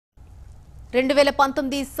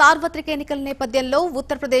2019 సార్వత్రిక ఎన్నికల నేపథ్యంలో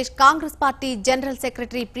Uttar Pradesh Congress party general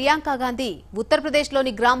secretary Priyanka Gandhi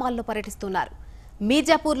ఉత్తరప్రదేశ్లోని గ్రామాల్లో పర్యటిస్తున్నారు.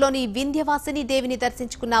 మీర్జాపూర్లోని వింధ్యవాసిని దేవిని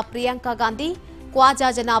దర్శించుకున్న ప్రియాంక గాంధీ ఖ్వాజా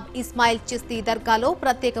జనాబ్ ఇస్మాయిల్ చిస్తీ దర్గాలో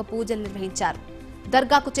ప్రత్యేక పూజలు నిర్వహించారు.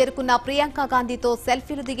 దర్గాకు చేరుకున్న ప్రియాంక గాంధీతో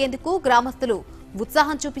సెల్ఫీలు దిగేందుకు గ్రామస్తులు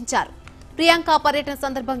ఉత్సాహం చూపించారు. ప్రియాంక పర్యటన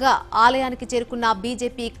సందర్భంగా ఆలయానికి చేరుకున్న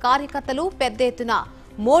బీజేపీ కార్యకర్తలు పెద్ద ఎత్తున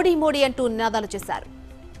మోడీ మోడీ అంటూ నినాదాలు చేశారు.